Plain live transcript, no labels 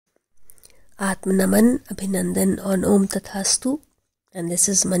Atmanaman Abhinandan on Om Tathastu, and this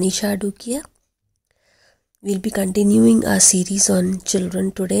is Manisha Dukia. We'll be continuing our series on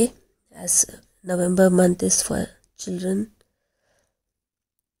children today, as November month is for children.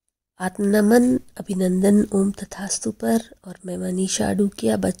 आत्मनमन अभिनंदन ओम तथास्तु पर और मैं मनीषा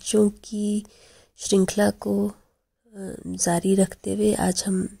डूकिया बच्चों की श्रृंखला को जारी रखते हुए आज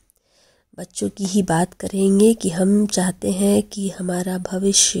हम बच्चों की ही बात करेंगे कि हम चाहते हैं कि हमारा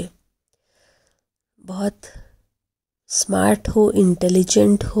भविष्य बहुत स्मार्ट हो,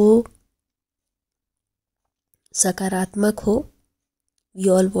 इंटेलिजेंट हो, सकारात्मक हो. We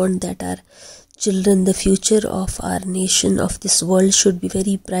all want that our children, the future of our nation, of this world should be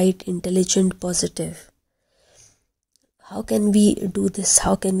very bright, intelligent, positive. How can we do this?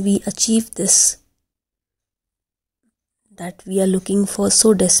 How can we achieve this that we are looking for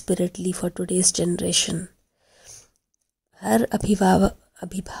so desperately for today's generation? हर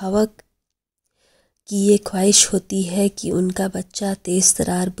अभिभावक की ये ख्वाहिश होती है कि उनका बच्चा तेज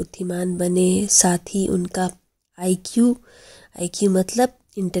तरार बुद्धिमान बने, साथ ही उनका IQ मतलब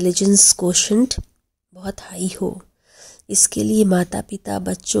इंटेलिजेंस कोशेंट बहुत हाई हो. इसके लिए माता पिता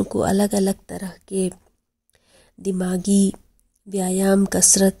बच्चों को अलग अलग तरह के दिमागी व्यायाम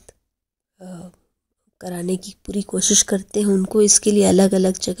कसरत कराने की पूरी कोशिश करते हैं. उनको इसके लिए अलग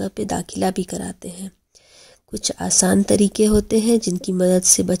अलग जगह पे दाखिला भी कराते हैं. कुछ आसान तरीके होते हैं जिनकी मदद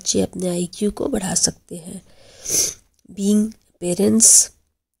से बच्चे अपने IQ को बढ़ा सकते हैं. Being parents,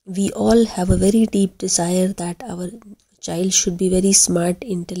 we all have a very deep desire that our child should be very smart,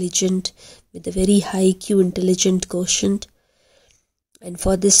 intelligent, with a very high IQ intelligent quotient. And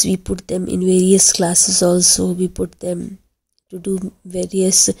for this we put them in various classes also. We put them to do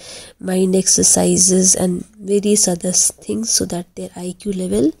various mind exercises and various other things so that their IQ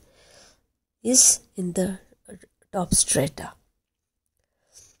level is in the top strata.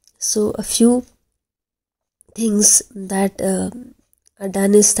 So a few things that are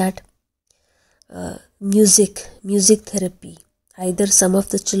done is that music therapy. Either some of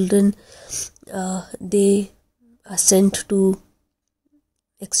the children they are sent to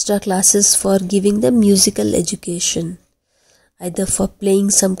extra classes for giving them musical education, either for playing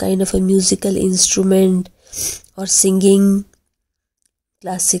some kind of a musical instrument or singing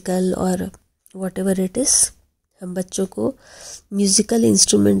classical or whatever it is. हम बच्चों को musical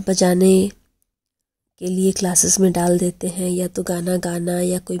instrument बजाने के लिए classes में डाल देते हैं, या तो गाना गाना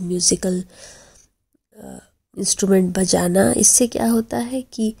या कोई म्यूज़िकल इंस्ट्रूमेंट बजाना. इससे क्या होता है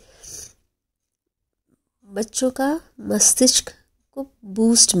कि बच्चों का मस्तिष्क को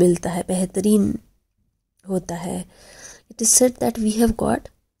बूस्ट मिलता है, बेहतरीन होता है. It is said that we have got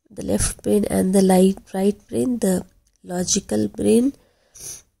the left brain and the right brain, the logical brain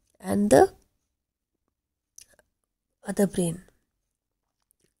and the other brain,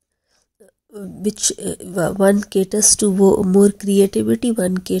 which one caters to more creativity,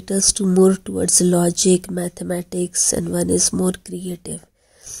 one caters to more towards logic, mathematics, and one is more creative.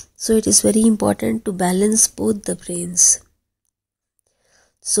 So it is very important to balance both the brains.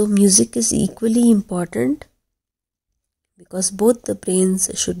 So music is equally important because both the brains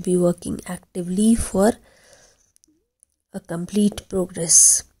should be working actively for a complete progress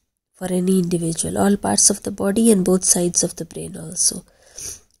for any individual, all parts of the body and both sides of the brain also.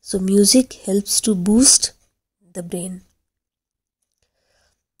 So music helps to boost the brain.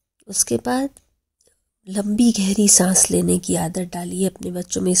 उसके बाद लंबी गहरी सांस लेने की आदत डालिए अपने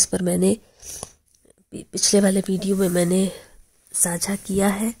बच्चों में. इस पर मैंने पिछले वाले वीडियो में मैंने साझा किया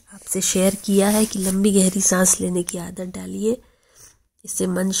है, आपसे शेयर किया है कि लंबी गहरी सांस लेने की आदत डालिए. इससे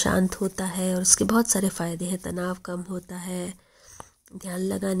मन शांत होता है और उसके बहुत सारे फ़ायदे हैं. तनाव कम होता है, ध्यान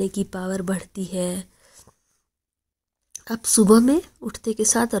लगाने की पावर बढ़ती है. अब सुबह में उठते के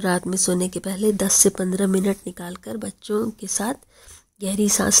साथ और रात में सोने के पहले 10 से 15 मिनट निकालकर बच्चों के साथ गहरी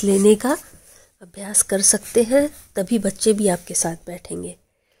सांस लेने का अभ्यास कर सकते हैं. तभी बच्चे भी आपके साथ बैठेंगे.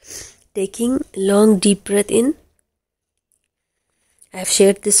 Taking long deep breath in. I have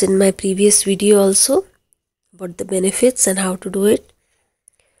shared this in my previous video also about the benefits and how to do it.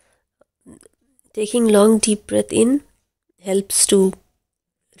 Taking long deep breath in helps to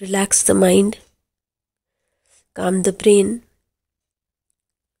relax the mind, calm the brain,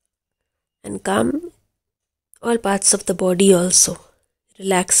 and calm all parts of the body also.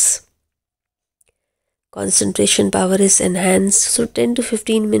 Relax. Concentration power is enhanced. So 10 to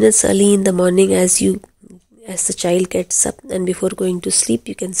 15 minutes early in the morning as the child gets up and before going to sleep,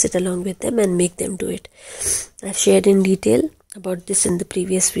 you can sit along with them and make them do it. I've shared in detail about this in the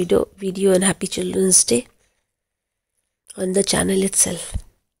previous video on Happy Children's Day on the channel itself.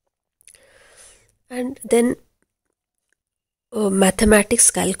 And then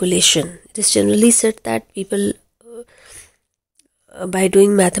mathematics calculation It is generally said that people, by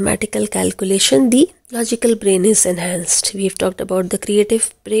doing mathematical calculation, the logical brain is enhanced. We have talked about the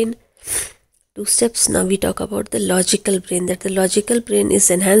creative brain, 2 steps. Now we talk about the logical brain, that the logical brain is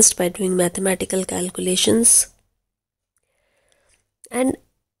enhanced by doing mathematical calculations. And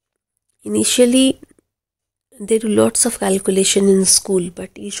initially they do lots of calculation in school, but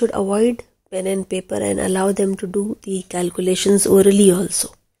you should avoid pen and paper and allow them to do the calculations orally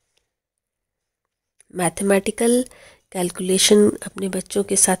also. Mathematical calculation अपने बच्चों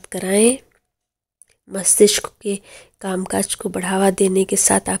के साथ कराएं. मस्तिष्क के कामकाज को बढ़ावा देने के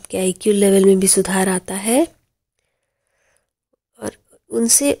साथ आपके आईक्यू लेवल में भी सुधार आता है. और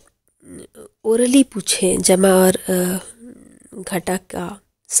उनसे ओरली पूछें जमा और घटा का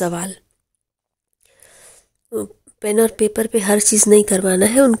सवाल. पेन और पेपर पे हर चीज़ नहीं करवाना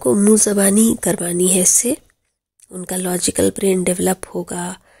है, उनको मुंह ज़बानी करवानी है. इससे उनका लॉजिकल ब्रेन डेवलप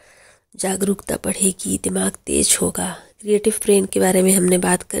होगा, जागरूकता बढ़ेगी, दिमाग तेज होगा. क्रिएटिव ब्रेन के बारे में हमने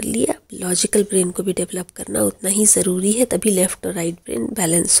बात कर लिया. लॉजिकल ब्रेन को भी डेवलप करना उतना ही ज़रूरी है, तभी लेफ्ट और राइट ब्रेन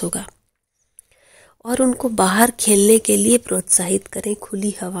बैलेंस होगा. और उनको बाहर खेलने के लिए प्रोत्साहित करें,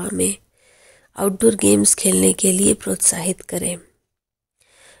 खुली हवा में आउटडोर गेम्स खेलने के लिए प्रोत्साहित करें.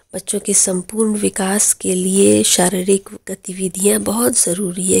 बच्चों के संपूर्ण विकास के लिए शारीरिक गतिविधियां बहुत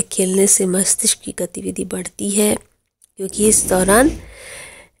ज़रूरी है. खेलने से मस्तिष्क की गतिविधि बढ़ती है, क्योंकि इस दौरान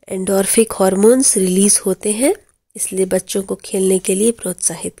एंडोर्फिक हार्मोन्स रिलीज होते हैं. इसलिए बच्चों को खेलने के लिए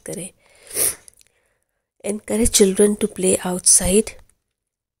प्रोत्साहित करें. Encourage children to play outside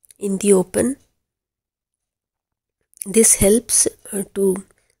in the open. This helps to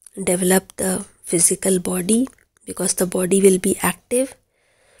develop the physical body, because the body will be active.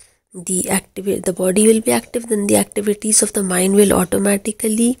 The body will be active, then the activities of the mind will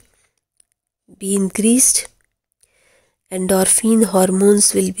automatically be increased. Endorphin hormones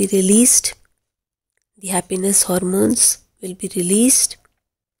will be released. The happiness hormones will be released.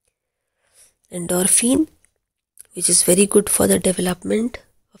 Endorphin, which is very good for the development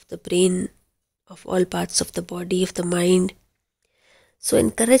of the brain, of all parts of the body, of the mind. So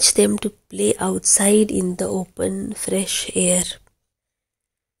encourage them to play outside in the open, fresh air.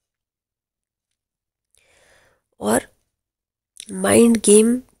 और mind game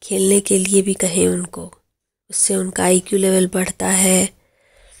खेलने के लिए भी कहें उनको. उससे उनका IQ level बढ़ता है.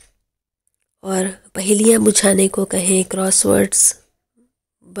 और पहेलियाँ बुझाने को कहें, क्रॉसवर्ड्स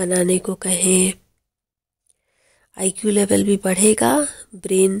बनाने को कहें. आईक्यू लेवल भी बढ़ेगा,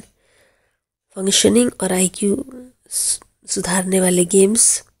 ब्रेन फंक्शनिंग और आईक्यू सुधारने वाले गेम्स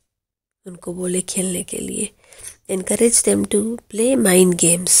उनको बोले खेलने के लिए. Encourage them to play mind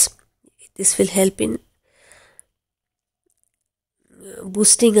games. This will help in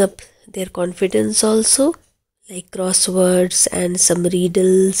boosting up their confidence also, like crosswords and some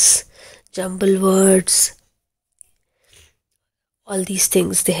riddles, jumble words. All these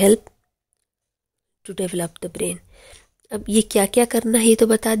things, they help to develop the brain. अब ये क्या क्या करना है ये तो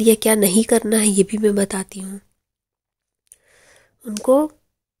बता दिया, क्या नहीं करना है ये भी मैं बताती हूँ. उनको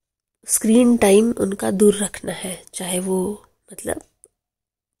स्क्रीन टाइम उनका दूर रखना है, चाहे वो मतलब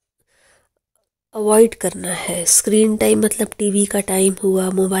अवॉइड करना है. स्क्रीन टाइम मतलब टीवी का टाइम हुआ,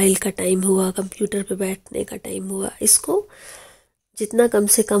 मोबाइल का टाइम हुआ, कंप्यूटर पे बैठने का टाइम हुआ. इसको जितना कम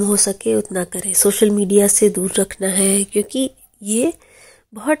से कम हो सके उतना करें. सोशल मीडिया से दूर रखना है, क्योंकि ये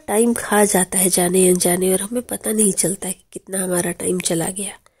बहुत टाइम खा जाता है जाने अनजाने, और हमें पता नहीं चलता है कि कितना हमारा टाइम चला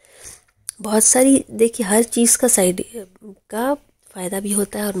गया. बहुत सारी देखिए, हर चीज़ का साइड का फ़ायदा भी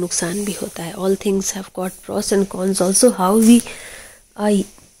होता है और नुकसान भी होता है. All things have got pros and cons also. How we are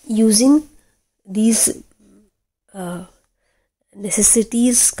using these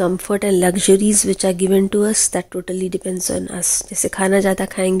necessities, comfort and luxuries which are given to us, that totally depends on us. जैसे खाना ज़्यादा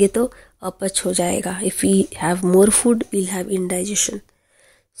खाएंगे तो अपच हो जाएगा. If we have more food, we'll have indigestion.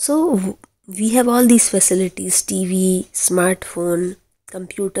 So we have all these facilities, TV, smartphone,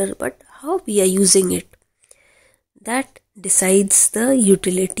 computer, but how we are using it, that decides the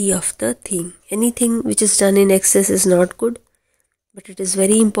utility of the thing. Anything which is done in excess is not good, but it is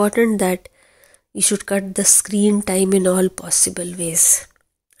very important that you should cut the screen time in all possible ways.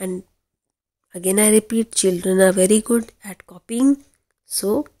 And again I repeat, children are very good at copying,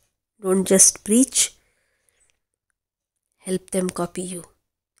 so don't just preach, help them copy you.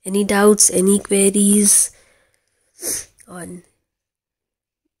 Any doubts, any queries on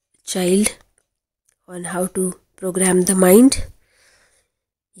child, on how to program the mind,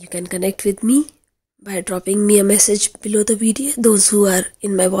 you can connect with me by dropping me a message below the video. Those who are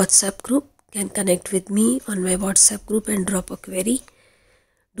in my WhatsApp group can connect with me on my WhatsApp group and drop a query.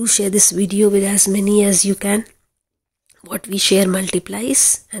 Do share this video with as many as you can what we share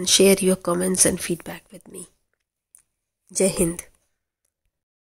multiplies, and share your comments and feedback with me. Jai Hind.